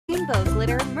Rainbow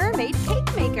Glitter Mermaid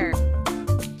Cake Maker.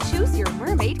 Choose your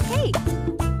mermaid cake.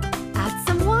 Add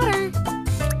some water.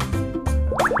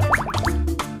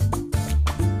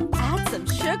 Add some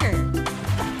sugar.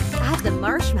 Add the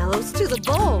marshmallows to the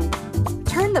bowl.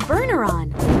 Turn the burner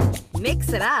on. Mix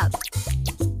it up.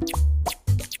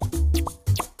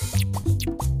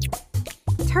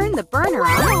 Turn the burner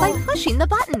on by pushing the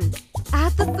button.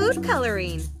 Add the food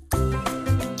coloring.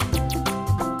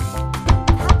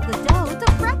 Tap the dough to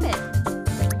prep it.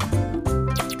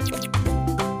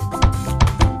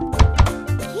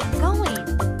 Keep going.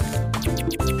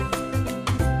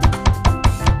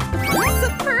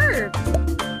 Superb!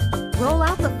 Roll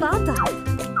out the fondant.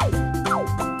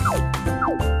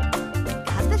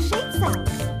 Cut the shapes out.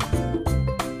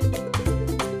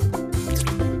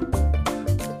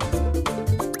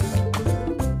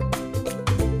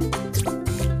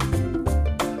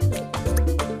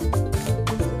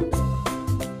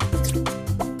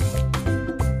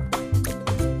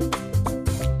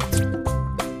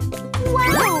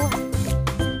 Wow!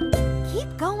 Keep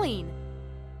going.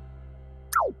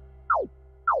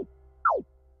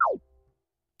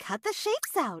 Cut the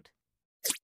shapes out.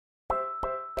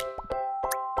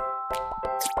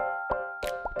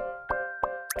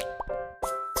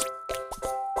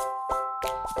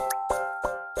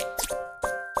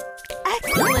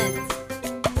 Excellent!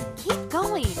 Keep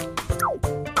going.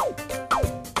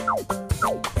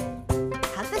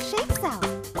 Cut the shapes out.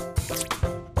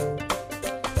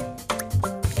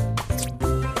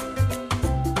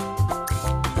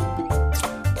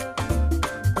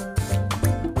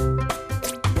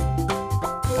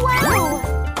 Wow!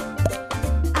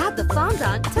 Add the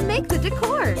fondant to make the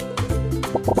decor.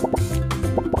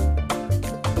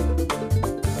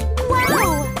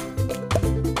 Wow!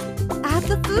 Add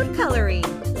the food coloring.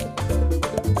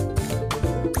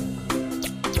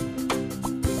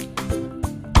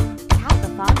 Tap the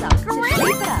fondant to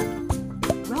shape it up.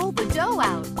 Roll the dough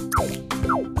out.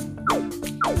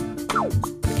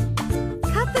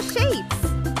 Cut the shapes.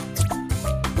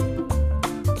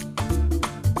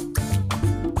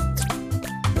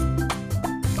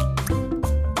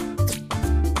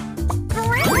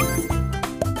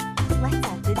 Let's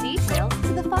add the details to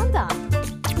the fondant.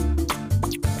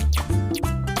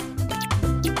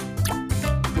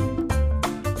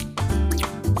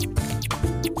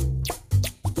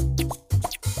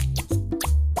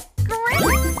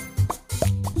 Great!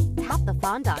 Tap the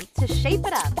fondant to shape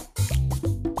it up.